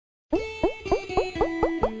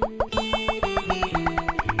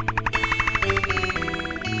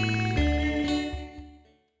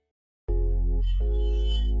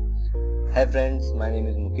Hi friends, my name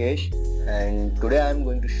is Mukesh and today I am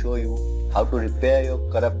going to show you how to repair your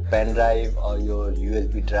corrupt pen drive or your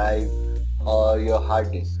USB drive or your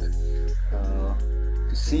hard disk.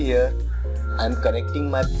 You see here, I am connecting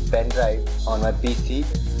my pen drive on my PC,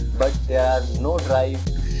 but there are no drive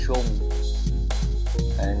to show me.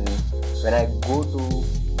 And when I go to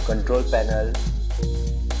control panel,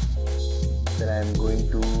 then I am going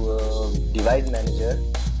to device manager.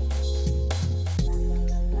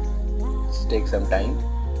 Take some time.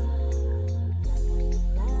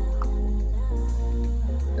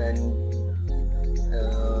 Then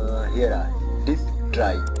here are disk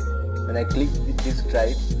drive. When I click the disk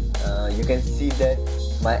drive, you can see that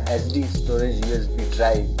my SD storage USB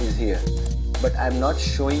drive is here, but I'm not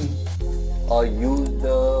showing or use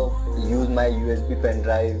my USB pen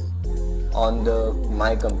drive on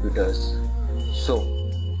my computers. So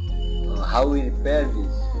how we repair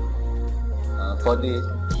this? For this,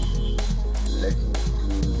 let me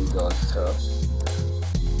do this all stuff.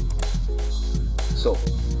 So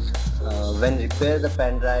when repair the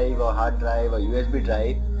pen drive or hard drive or USB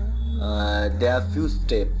drive, there are few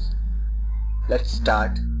steps. Let's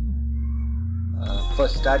start. For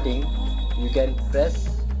starting, you can press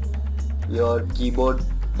your keyboard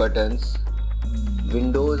buttons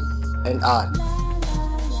Windows and R.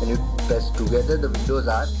 When you press together the Windows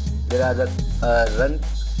R, there are the run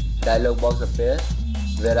dialog box appear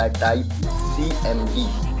where I type CMD.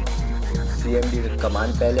 CMD is a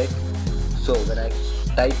command palette. So when I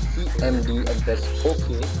type CMD and press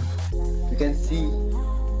OK, you can see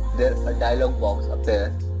there a dialog box appear,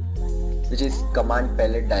 which is command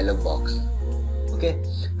palette dialog box. Okay.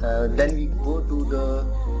 Then we go to the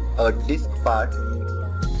disk part.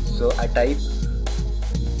 So I type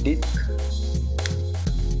disk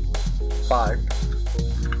part.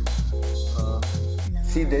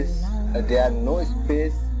 See this, there are no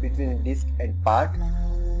space between disk and part.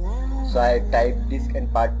 So I type disk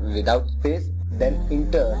and part without space, then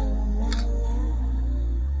enter.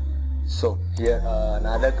 So here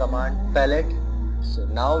another command palette. So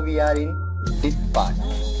now we are in disk part.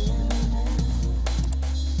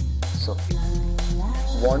 So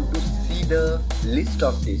want to see the list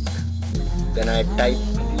of disk, then I type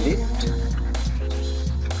list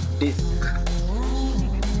disk.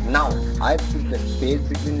 Now I put the space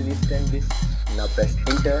between list and disk. Now press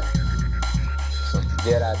enter. So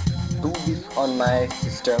there are two disks on my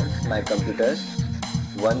system, my computers.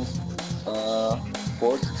 One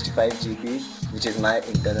 465 GB, which is my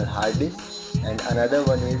internal hard disk, and another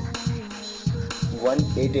one is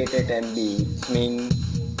 1888 MB, which means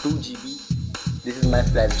 2 GB. This is my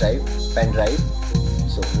flash drive, pen drive.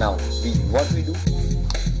 So now what we do?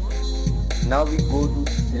 Now we go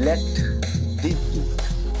to select this disk,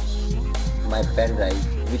 my pen drive,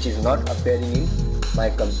 which is not appearing in my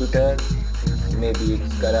computer. Maybe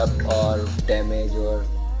it's corrupt or damaged or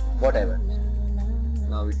whatever.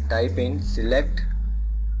 Now we type in select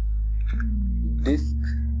disk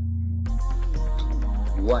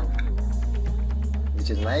 1, which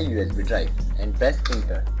is my USB drive, and press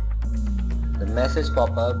enter. The message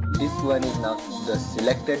pop up, disk 1 is now the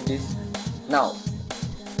selected disk. Now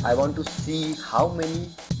I want to see how many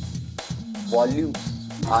volumes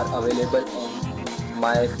are available on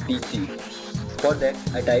my PC. For that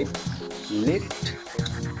I type list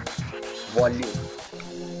volume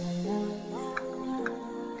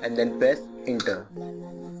and then press enter.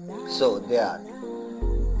 So there,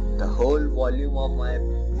 the whole volume of my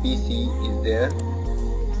PC is there.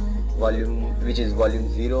 Volume, which is volume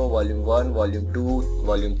 0, volume 1, volume 2,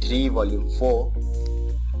 volume 3, volume 4.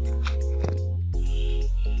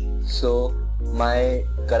 So my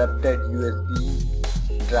corrupted USB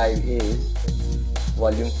drive is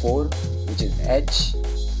volume 4, which is H,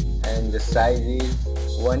 and the size is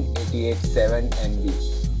 1887 MB.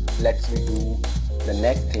 Let's do the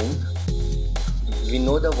next thing. We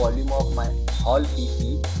know the volume of my whole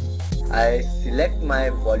PC. I select my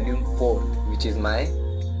volume 4, which is my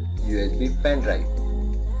USB pen drive.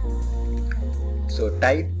 So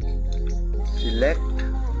type select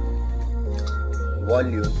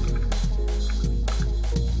volume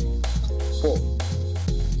 4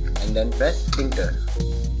 and then press enter.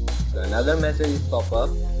 So another message is pop up.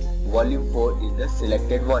 Volume 4 is the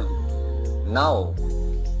selected volume. Now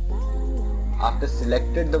after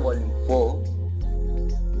selected the volume 4,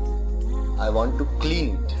 I want to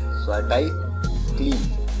clean it. So I type clean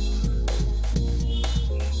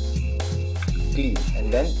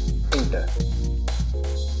and then enter.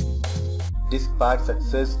 Disk part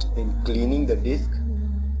success in cleaning the disk.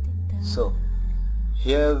 So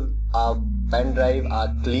here our pen drive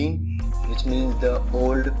are clean, which means the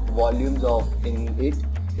old volumes of in it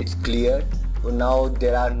it's cleared. So now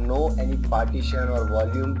there are no any partition or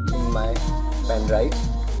volume in my pen drive.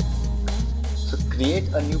 So create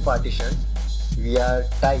a new partition. We are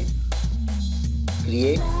type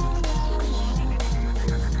create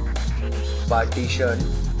partition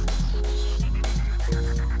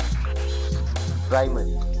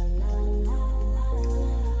primary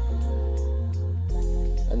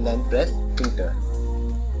and then press enter.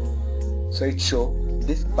 So it shows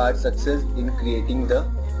diskpart success in creating the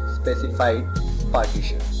specified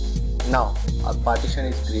partition. Now our partition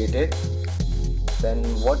is created. Then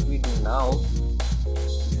what we do now,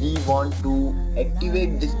 we want to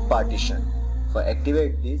activate this partition. For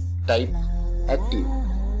activate this, type active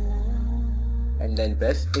and then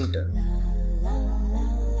press enter.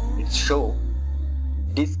 It shows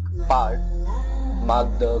diskpart mark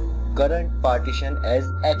the current partition as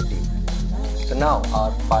active. So now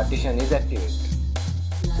our partition is activated.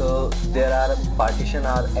 So there are partition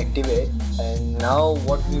are activated, and now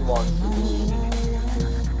what we want to do,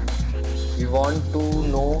 we want to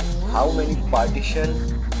know how many partition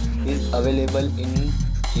is available in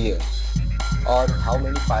here, or how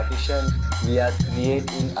many partition we are create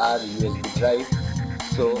in our USB drive.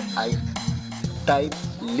 So I type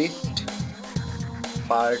list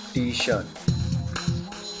partition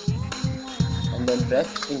and then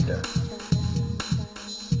press enter.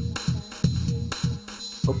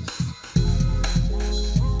 Oops.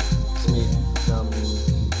 Let's make some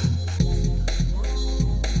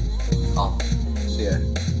there.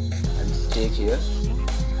 A mistake here.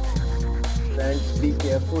 Friends, be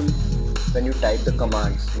careful when you type the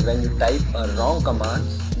commands. When you type a wrong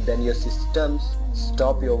commands, then your systems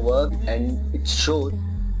stop your work and it shows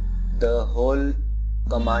the whole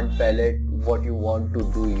command palette, what you want to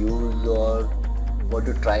do use or what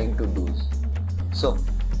you're trying to do. So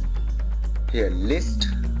here list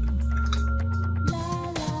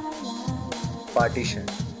partition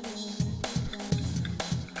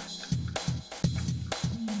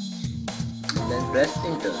and then press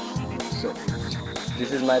enter. So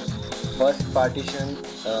this is my first partition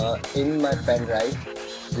in my pen drive.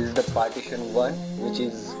 This is the partition 1, which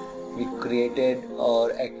is we created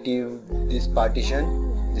or active this partition.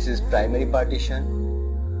 This is primary partition,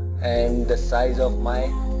 and the size of my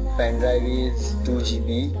pen drive is 2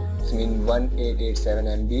 GB, which means 1887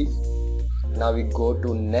 MB. Now we go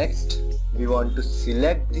to next. We want to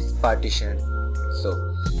select this partition. So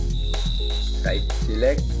type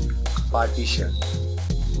select partition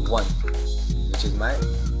 1, which is my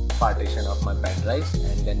partition of my pen drive,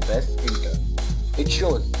 and then press enter. It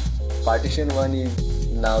shows partition 1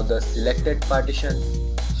 is now the selected partition.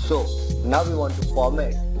 So now we want to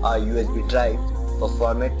format our USB drive. For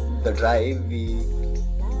format the drive, we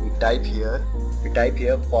type here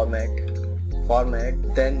format,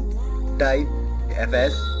 then type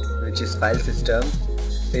fs, which is file system,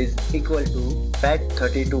 is equal to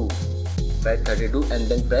FAT32 and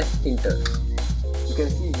then press enter. You can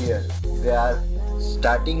see here they are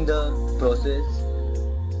starting the process.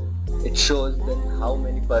 It shows then how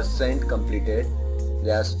many percent completed.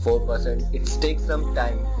 There's 4%. It takes some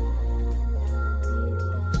time.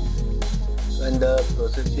 When the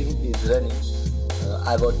processing is running,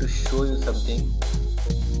 I want to show you something.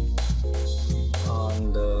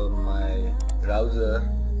 On my browser,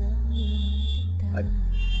 I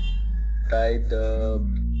type the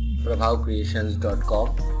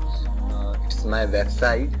prabhavcreations.com. It's my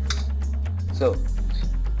website. So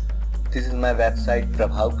this is my website,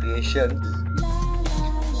 Prabhav Creations,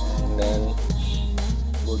 and then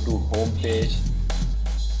go to home page.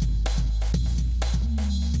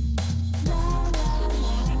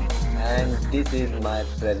 And this is my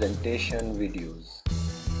presentation videos.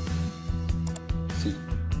 See.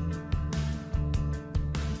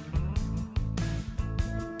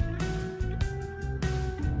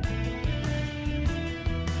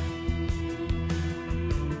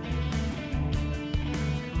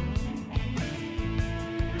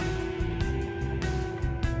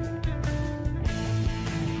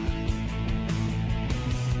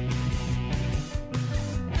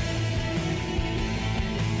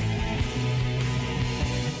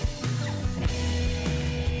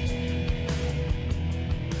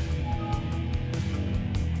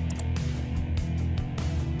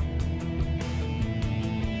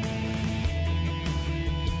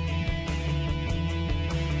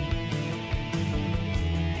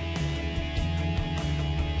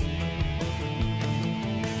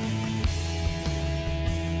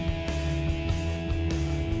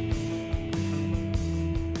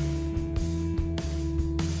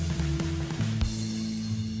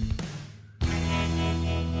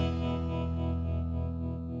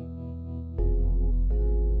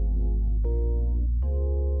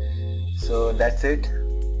 So that's it,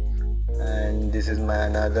 and this is my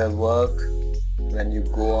another work. When you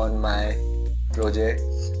go on my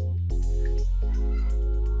projects,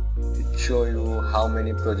 it show you how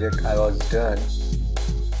many projects I was done.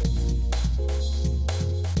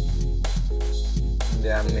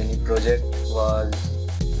 There are many projects was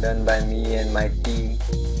done by me and my team,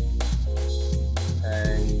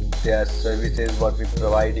 and there are services what we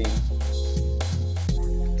providing.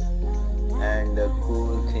 And the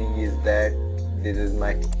cool thing is that this is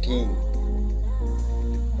my team.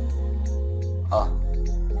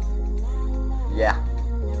 Yeah,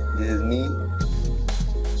 this is me.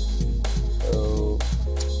 So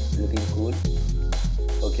looking cool.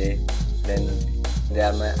 Okay, then there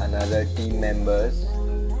are my another team members,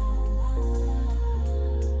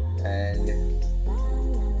 and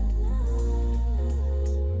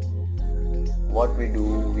what we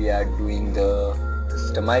do, we are doing the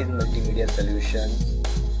customized multimedia solutions.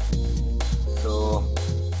 So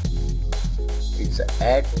it's an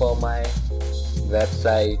ad for my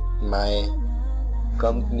website, my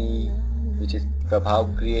company, which is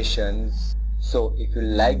Prabhav Creations. So if you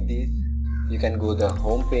like this, you can go the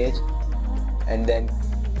home page, and then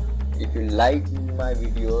if you like my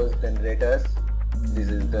videos, then rate us. This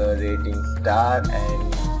is the rating star,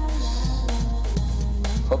 and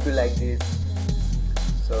hope you like this.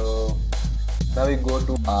 So now we go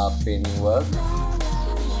to our painting work.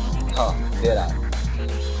 There are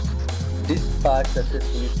diskpart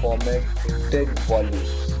successfully formatted volumes.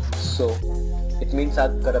 So it means our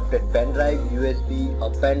corrupted pendrive, USB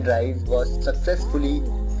or pendrive was successfully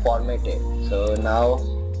formatted. So now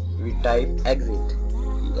we type exit,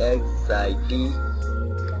 exit,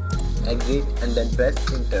 exit, and then press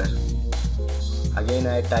enter. Again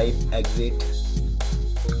I type exit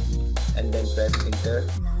and then press enter.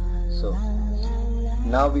 So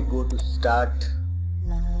now we go to start,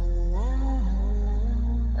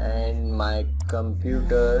 and my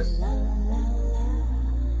computers,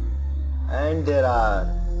 and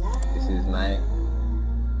this is my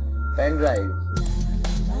pen drive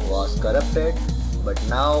was corrupted, but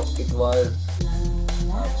now it was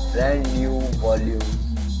a brand new volume.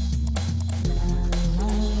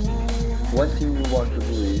 One thing you want to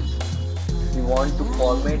do is you want to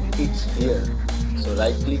format it here. So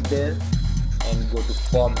right click there and go to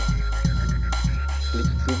format, click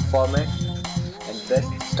quick format and press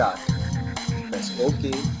start, press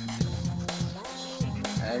OK,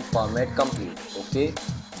 and format complete. OK,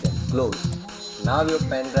 then close. Now your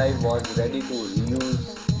pen drive was ready to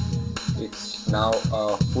reuse. It's now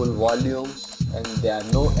a full volume and there are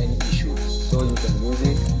no any issues, so you can use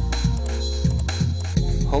it.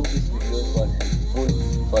 Hope this video was helpful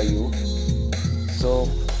for you. So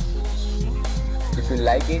if you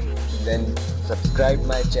like it, then subscribe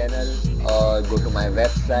my channel or go to my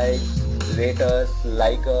website, rate us,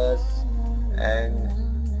 like us, and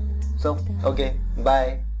so okay,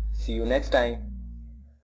 bye, see you next time.